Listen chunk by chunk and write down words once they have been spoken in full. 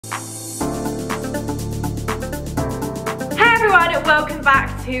welcome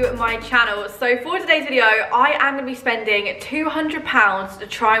back to my channel. So for today's video, I am going to be spending £200 to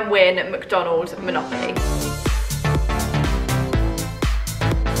try and win McDonald's Monopoly.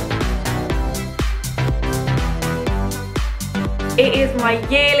 It is my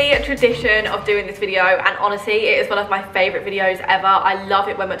yearly tradition of doing this video, and honestly it is one of my favourite videos ever. I love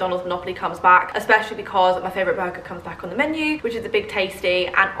it when McDonald's Monopoly comes back, especially because my favourite burger comes back on the menu, which is the Big Tasty,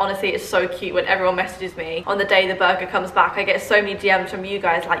 and honestly it's so cute when everyone messages me on the day the burger comes back. I get so many DMs from you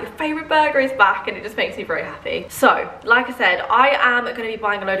guys like, your favourite burger is back, and it just makes me very happy. So like I said, I am going to be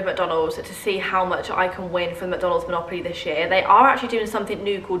buying a load of McDonald's to see how much I can win from McDonald's Monopoly this year. They are actually doing something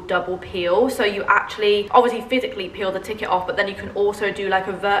new called double peel, so you actually obviously physically peel the ticket off, but then you can also do like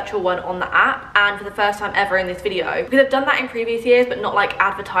a virtual one on the app. And for the first time ever in this video, because I've done that in previous years but not like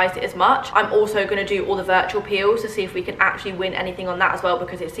advertised it as much, I'm also going to do all the virtual peels to see if we can actually win anything on that as well,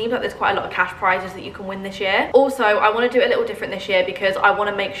 because it seems like there's quite a lot of cash prizes that you can win this year. Also, I want to do it a little different this year because I want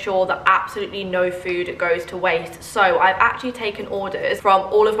to make sure that absolutely no food goes to waste. So I've actually taken orders from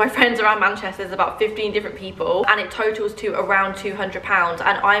all of my friends around Manchester. There's about 15 different people and it totals to around £200,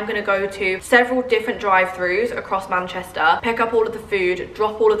 and I'm going to go to several different drive-throughs across Manchester, pick up all of the food,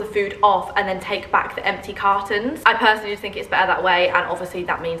 drop all of the food off, and then take back the empty cartons. I personally just think it's better that way, and obviously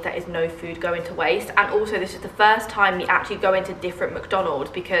that means there is no food going to waste. And also this is the first time we actually go into different McDonald's,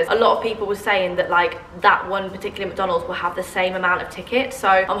 because a lot of people were saying that like that one particular McDonald's will have the same amount of tickets. So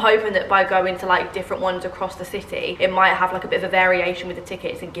I'm hoping that by going to like different ones across the city, it might have like a bit of a variation with the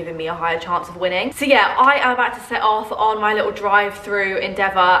tickets and giving me a higher chance of winning. So yeah, I am about to set off on my little drive-through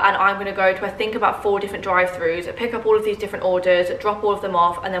endeavour, and I'm going to go to I think about 4 different drive-throughs, pick up all of these different orders, drop all of them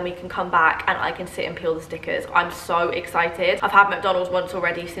off, and then we can come back and I can sit and peel the stickers. I'm so excited. I've had McDonald's once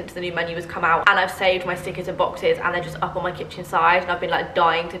already since the new menu has come out, and I've saved my stickers in boxes and they're just up on my kitchen side, and I've been like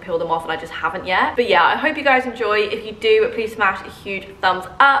dying to peel them off and I just haven't yet. But yeah, I hope you guys enjoy. If you do, please smash a huge thumbs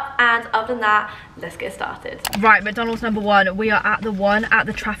up, and other than that, let's get started. Right, McDonald's number 1. We are at the one at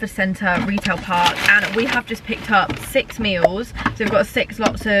the Trafford Centre retail park, and we have just picked up 6 meals. So we've got 6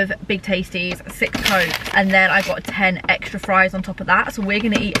 lots of Big Tasties, 6 Cokes, and then I got 10 extra fries on top of that. So we're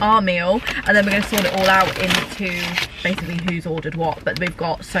going to eat our meal and then we're going to sort it all out into basically who's ordered what. But we've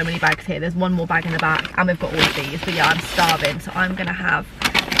got so many bags here. There's one more bag in the back, and we've got all of these. But yeah, I'm starving, so I'm going to have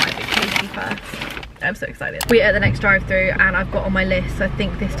my Big Tasty first. I'm so excited. We're at the next drive-through, and I've got on my list, so I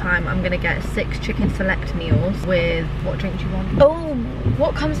think this time I'm gonna get 6 chicken select meals with what drink do you want? Oh,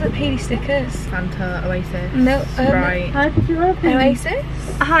 what comes with Peely stickers? Fanta, Oasis, no, Sprite. How did you want Oasis?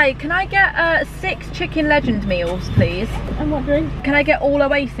 Hi, can I get 6 chicken legend meals, please? And what drink? Can I get all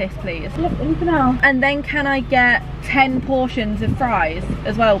Oasis, please? Yep, anything else? And then can I get 10 portions of fries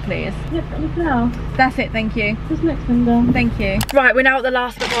as well, please? Yep, anything else? That's it, thank you. Just next window. Thank you. Right, we're now at the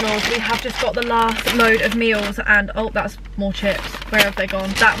last McDonald's. We have just got the last load of meals, and oh, that's more chips. Where have they gone?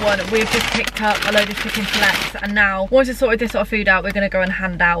 That one, we've just picked up a load of chicken selects, and now once we've sorted this sort of food out, we're going to go and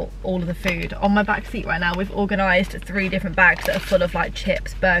hand out all of the food. On my back seat right now, we've organised 3 different bags that are full of like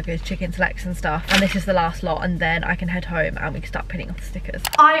chips, burgers, chicken selects and stuff, and this is the last lot, and then I can head home and we can start pinning off the stickers.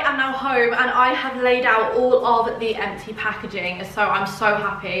 I am now home, and I have laid out all of the empty packaging, so I'm so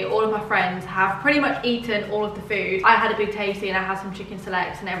happy. All of my friends have pretty much eaten all of the food. I had a Big Tasty and I had some chicken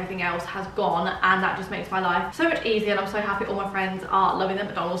selects, and everything else has gone, and that just makes my life so much easier, and I'm so happy all my friends are loving their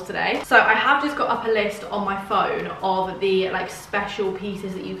McDonald's today. So I have just got up a list on my phone of the like special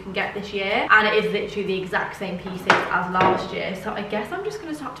pieces that you can get this year, and it is literally the exact same pieces as last year, so I guess I'm just going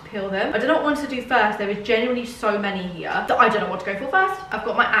to start to peel them. I don't know what one to do first. There is genuinely so many here that I don't know what to go for first. I've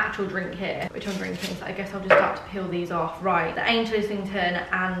got my actual drink here, which I'm drinking, so I guess I'll just start to peel these off. Right, the Angel Islington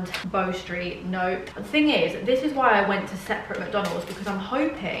and Bow Street, nope. The thing is, this is why I went to separate McDonald's, because I'm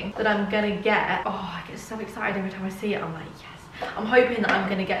hoping that I'm gonna get, oh, I get so excited every time I see it. I'm like, yes. I'm hoping that I'm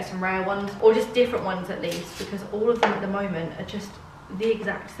gonna get some rare ones, or just different ones at least, because all of them at the moment are just the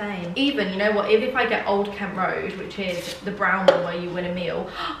exact same. Even, you know what, even if I get Old Kent Road, which is the brown one where you win a meal,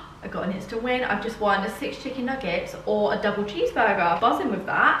 I got an instant win. I've just won 6 chicken nuggets or a double cheeseburger. Buzzing with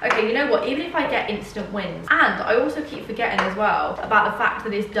that. Okay, you know what? Even if I get instant wins, and I also keep forgetting as well about the fact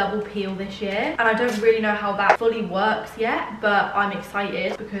that it's double peel this year, and I don't really know how that fully works yet, but I'm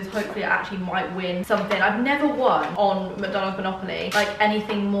excited because hopefully I actually might win something. I've never won on McDonald's Monopoly like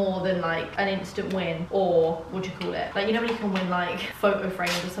anything more than like an instant win, or what do you call it? Like, you know when you can win like photo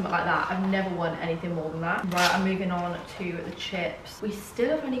frames or something like that? I've never won anything more than that. Right, I'm moving on to the chips. We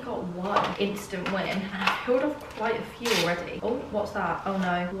still have only got got one instant win and I've peeled off quite a few already. Oh, what's that? Oh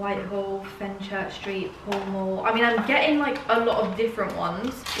no. Whitehall, Fenchurch Street, Pall Mall. I mean, I'm getting like a lot of different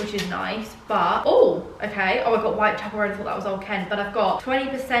ones, which is nice, but oh, okay. Oh, I got Whitechapel Road. I thought that was Old Kent, but I've got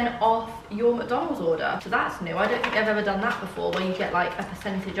 20% off your McDonald's order. So that's new. I don't think I've ever done that before, where you get like a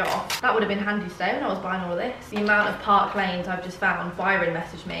percentage off. That would have been handy today when I was buying all of this. The amount of Park Lanes I've just found. Byron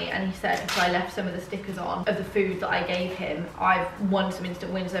messaged me and he said if I left some of the stickers on of the food that I gave him, I've won some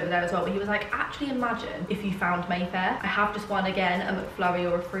instant wins over there as well. But he was like, actually imagine if you found Mayfair. I have just won again a McFlurry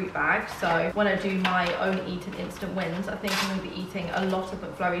or a fruit bag. So when I do my own eating instant wins, I think I'm going to be eating a lot of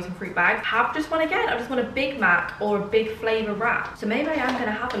McFlurries and fruit bags. Have just won again. I just won a Big Mac or a big flavour wrap. So maybe I am going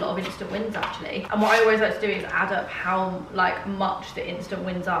to have a lot of instant wins actually. And what I always like to do is add up how like much the instant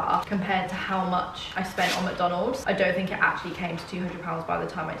wins are compared to how much I spent on McDonald's. I don't think it actually came to £200 by the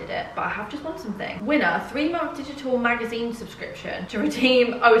time I did it, but I have just won something. Winner, 3-month digital magazine subscription to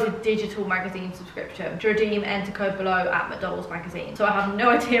redeem. Oh, it's a digital magazine subscription to redeem. Enter code below at McDonald's magazine. So I have no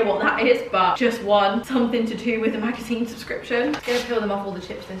idea what that is, but just won something to do with a magazine subscription. I'm gonna peel them off all the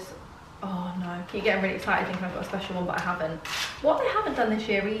chips this. Oh no, keep getting really excited thinking I've got a special one, but I haven't. What they haven't done this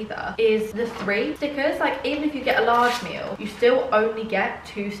year either is the 3 stickers. Like, even if you get a large meal, you still only get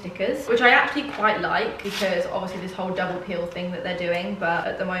 2 stickers, which I actually quite like because obviously this whole double peel thing that they're doing, but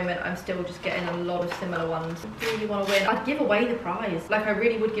at the moment I'm still just getting a lot of similar ones. I really want to win. I'd give away the prize. Like, I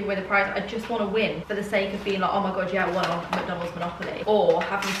really would give away the prize. I just want to win for the sake of being like, oh my god, yeah, I won on McDonald's Monopoly. Or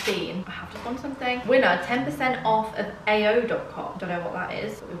have you seen, I have just won something. Winner, 10% off of AO.com. Don't know what that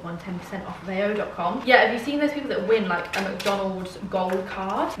is, but we've won 10% off of AO.com. Yeah, have you seen those people that win like a McDonald's gold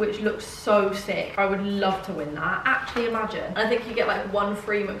card, which looks so sick? I would love to win that. Actually imagine. And I think you get like 1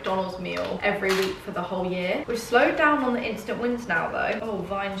 free McDonald's meal every week for the whole year. We've slowed down on the instant wins now though. Oh,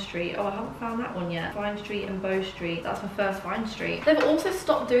 Vine Street. Oh, I haven't found that one yet. Vine Street and Bow Street. That's my first Vine Street. They've also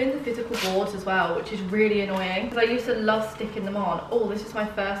stopped doing the physical boards as well, which is really annoying because I used to love sticking them on. Oh, this is my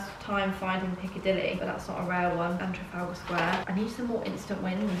first time finding Piccadilly, but that's not a rare one. And Trafalgar Square. I need some more instant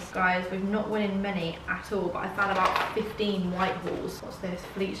wins, guys. We've not winning many at all, but I found about 15 Whitehalls. What's this?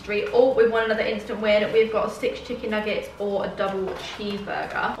 Fleet Street. Oh, we've won another instant win. We've got 6 chicken nuggets or a double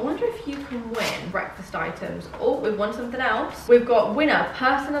cheeseburger. I wonder if you can win breakfast items. Oh, we've won something else. We've got winner,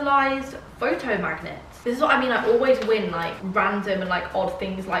 personalized photo magnets. This is what I mean, I always win like random and like odd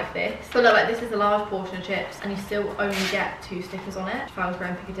things like this. But look, like this is a large portion of chips and you still only get 2 stickers on it. Trafalgar Square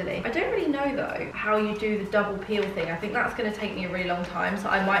and Piccadilly. I don't really know though how you do the double peel thing. I think that's going to take me a really long time, so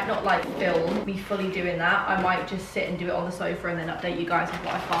I might not like film me fully doing that. I might just sit and do it on the sofa and then update you guys with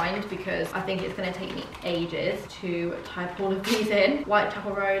what I find, because I think it's going to take me ages to type all of these in.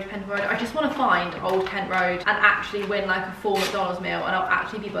 Whitechapel Road, Penton Road. I just want to find Old Kent Road and actually win like a full McDonald's meal, and I'll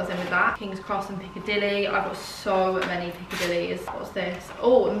actually be buzzing with that. King's Cross and Piccadilly. I've got so many Piccadillys. What's this?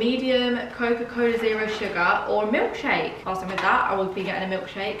 Oh, medium Coca-Cola zero sugar or a milkshake. Buzzing with that. I will be getting a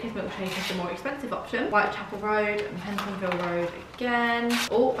milkshake because milkshake is the more expensive option. Whitechapel Road and Pentonville Road again.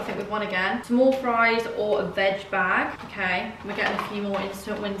 Oh, I think we've won again. Small fries or a veg bag. Okay, we're getting a few more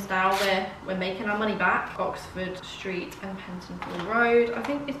instant wins now. We're making our money back. Oxford Street and Pentonville Road. I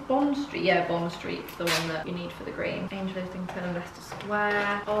think it's Bond Street. Yeah, Bond Street's the one that you need for the green. Angel Islington and Leicester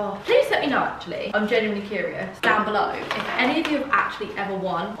Square. Oh, please let me know actually. I'm genuinely curious down below if any of you have actually ever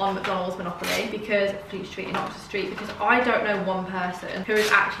won on McDonald's Monopoly, because Fleet Street and Oxford Street, because I don't know one person who has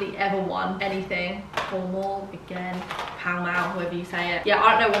actually ever won anything. Pall Mall again, Pall Mall, whoever you say it. Yeah,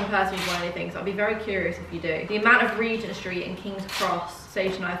 I don't know one person who's won anything, so I'll be very curious if you do. The amount of Regent Street and King's Cross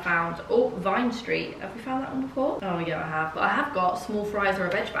station I found. Oh, Vine Street. Have we found that one before? Oh yeah, I have. But I have got small fries or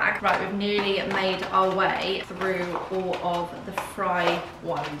a veg bag. Right, we've nearly made our way through all of the fry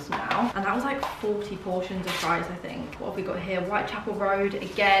ones now. And that was like 40 portions of fries, I think. What have we got here? Whitechapel Road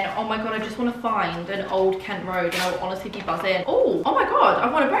again. Oh my god, I just want to find an Old Kent Road and I'll honestly be buzzing. Oh my god, I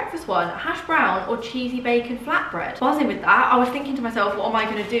want a breakfast one. Hash brown or cheesy bacon flatbread. Buzzing with that. I was thinking to myself, what am I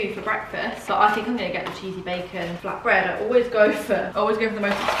going to do for breakfast? So I think I'm going to get the cheesy bacon flatbread. I always go for the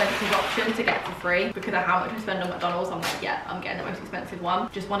most expensive option to get for free because of how much I spend on McDonald's. I'm like, yeah, I'm getting the most expensive one.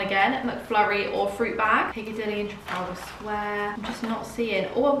 Just one again, McFlurry or fruit bag. Piccadilly and Trafalgar Square. I'm just not seeing.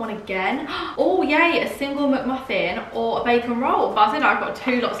 Oh, I want again. Oh yay, a single McMuffin or a bacon roll. Buzzing, I've got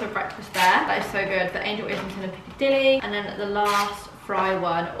 2 lots of breakfast there. That is so good. The Angel Islington and Piccadilly. And then the last fry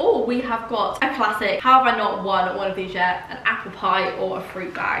one. Oh, we have got a classic. How have I not won one of these yet? An apple pie or a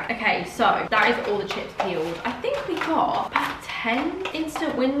fruit bag. Okay, so that is all the chips peeled. I think we got about 10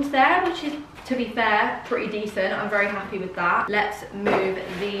 instant wins there, which is, to be fair, pretty decent. I'm very happy with that. Let's move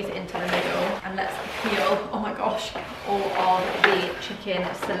these into the middle and let's peel, oh my gosh, all of the chicken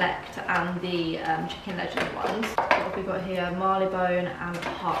select and the chicken legend ones. What have we got here? Marylebone and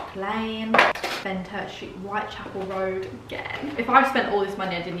Park Lane. Fenchurch Street, Whitechapel Road again. If I spent all this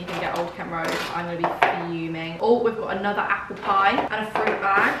money I didn't even get Old Kent Road, I'm gonna be fuming. Oh, we've got another apple pie and a fruit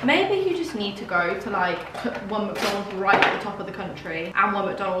bag. Maybe you just need to go to like one McDonald's right at the top of the country and one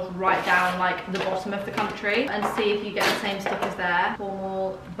McDonald's right down like the bottom of the country and see if you get the same stickers there.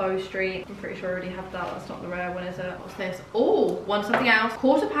 Cornwall, Bow Street. I'm pretty sure I already have that. That's not the rare one, is it? What's this? Oh, want something else.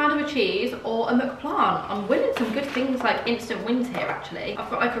 Quarter pound of a cheese or a McPlant. I'm winning some good things, like instant wins here actually. I've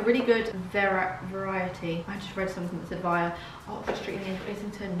got like a really good variety. I just read something that said via Oxford Street in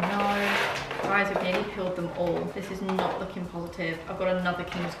Islington. No. Guys, I've nearly peeled them all. This is not looking positive. I've got another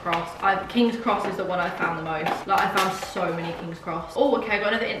King's Cross. King's Cross is the one I found the most. Like, I found so many King's Cross. Oh, okay, I got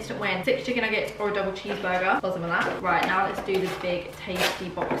another instant win. 6 chicken nuggets or a double cheeseburger. Buzzing with that. Right, now let's do the big tasty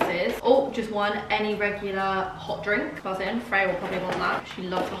boxes. Oh, just one. Any regular hot drink. Buzzing. Freya will probably want that. She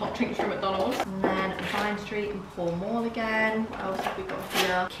loves the hot drinks from McDonald's. And then Vine Street and Pall Mall again. What else have we got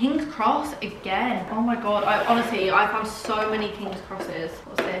here? King's Cross again. Oh my god. Honestly, I found so many King's Crosses.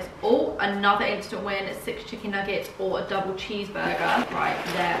 What's this? Oh, another instant win. 6 chicken nuggets or a double cheeseburger. Right,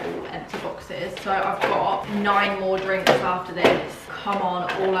 they're all empty boxes. So I've got 9 more drinks after this. Come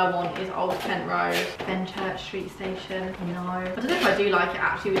on, all I want is Old Kent Road. Fenchurch Street Station. No. I don't know if I do like it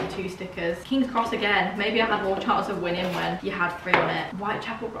actually with the 2 stickers. King's Cross again. Maybe I had more chance of winning when you had 3 on it.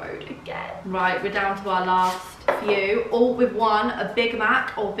 Whitechapel Road again. Right, we're down to our last few. All with one, a Big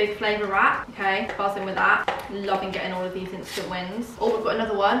Mac or big flavour wrap. Okay, buzzing with that. Loving getting all of these instant wins. Oh, we've got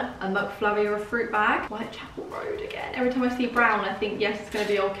another one, a McFlurry or a fruit bag. Whitechapel Road again. Every time I see brown, I think, yes, it's going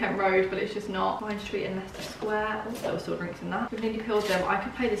to be Old Kent Road, but it's just not. Vine Street and Leicester Square. Oh, there were still drinks in that. We've nearly peeled them. I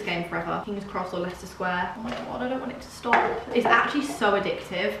could play this game forever. King's Cross or Leicester Square. Oh my god, I don't want it to stop. It's actually so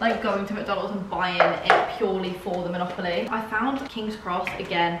addictive, like going to McDonald's and buying it purely for the Monopoly. I found King's Cross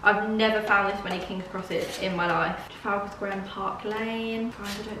again. I've never found this many King's Crosses in my life. Trafalgar Square and Park Lane.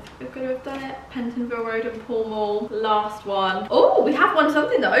 Guys, I don't think we're going to have done it. Pentonville Road and Pall Mall. Last one. Oh, we have won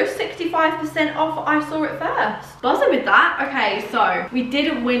something though. 65% off. I saw it first. Buzzing with that. Okay, so we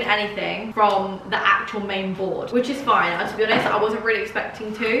didn't win anything from the actual main board, which is fine. And to be honest, I wasn't really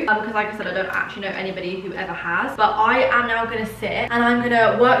expecting to, because like I said, I don't actually know anybody who ever has. But I am now going to sit and I'm going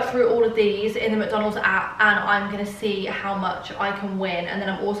to work through all of these in the McDonald's app, and I'm going to see how much I can win. And then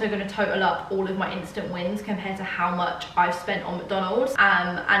I'm also going to total up all of my instant wins compared to how much I've spent on McDonald's,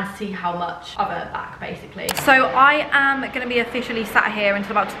 and see how much I've earned back basically. So I am going to be officially sat here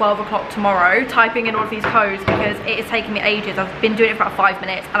until about 12 o'clock tomorrow typing in all of these codes, because it is taking me ages. I've been doing it for about 5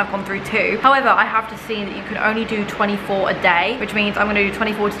 minutes and I've gone through 2. However, I have just seen that you can only do 24 a day, which means I'm going to do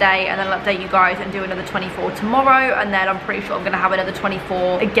 24 today and then I'll update you guys and do another 24 tomorrow, and then I'm pretty sure I'm going to have another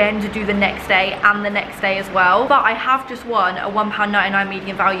 24 again to do the next day and the next day as well. But I have just won a £1.99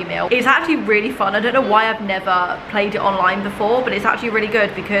 medium value meal. It's actually really fun. I don't know why I've never played it online before, but it's actually really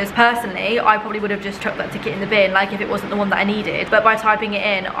good, because personally I probably would have just chucked that ticket in the bin, like if it wasn't the one that I needed. But by typing it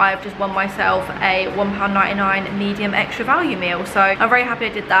in, I've just won myself a £1.99 medium extra value meal. So I'm very happy I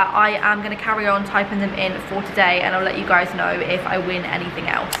did that. I am going to carry on typing them in for today, and I'll let you guys know if I win anything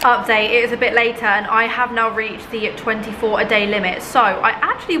else. Update, it is a bit later and I have now reached the 24 a day limit. So I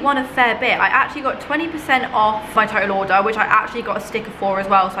actually won a fair bit. I actually got 20% off my total order, which I actually got a sticker for as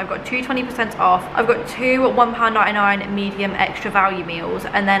well. So I've got 2 20% off. I've got 2 £1.99 medium extra value meals,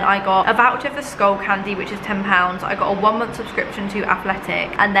 and then I got a voucher for Skull Candy, which is £10. I got a 1-month subscription to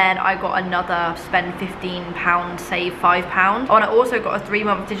Athletic, and then I got another spend £15, save £5. Oh, and I also got a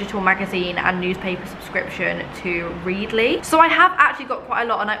 3-month digital magazine and newspaper subscription to Readly. So I have actually got quite a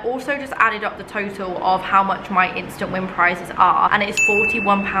lot, and I also just added up the total of how much my instant win prizes are, and it's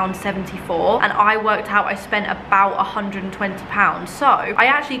 £41.74, and I worked out I spent about £120. So I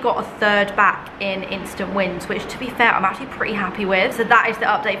actually got a third back in instant wins, which to be fair I'm actually pretty happy with. So that is the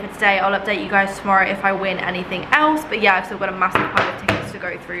update for today. I'll update you guys tomorrow if I win anything else, but yeah, I've still got a massive pile of tickets to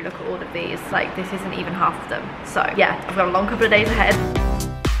go through. Look at all of these, like this isn't even half of them. So yeah, I've got a long couple of days ahead.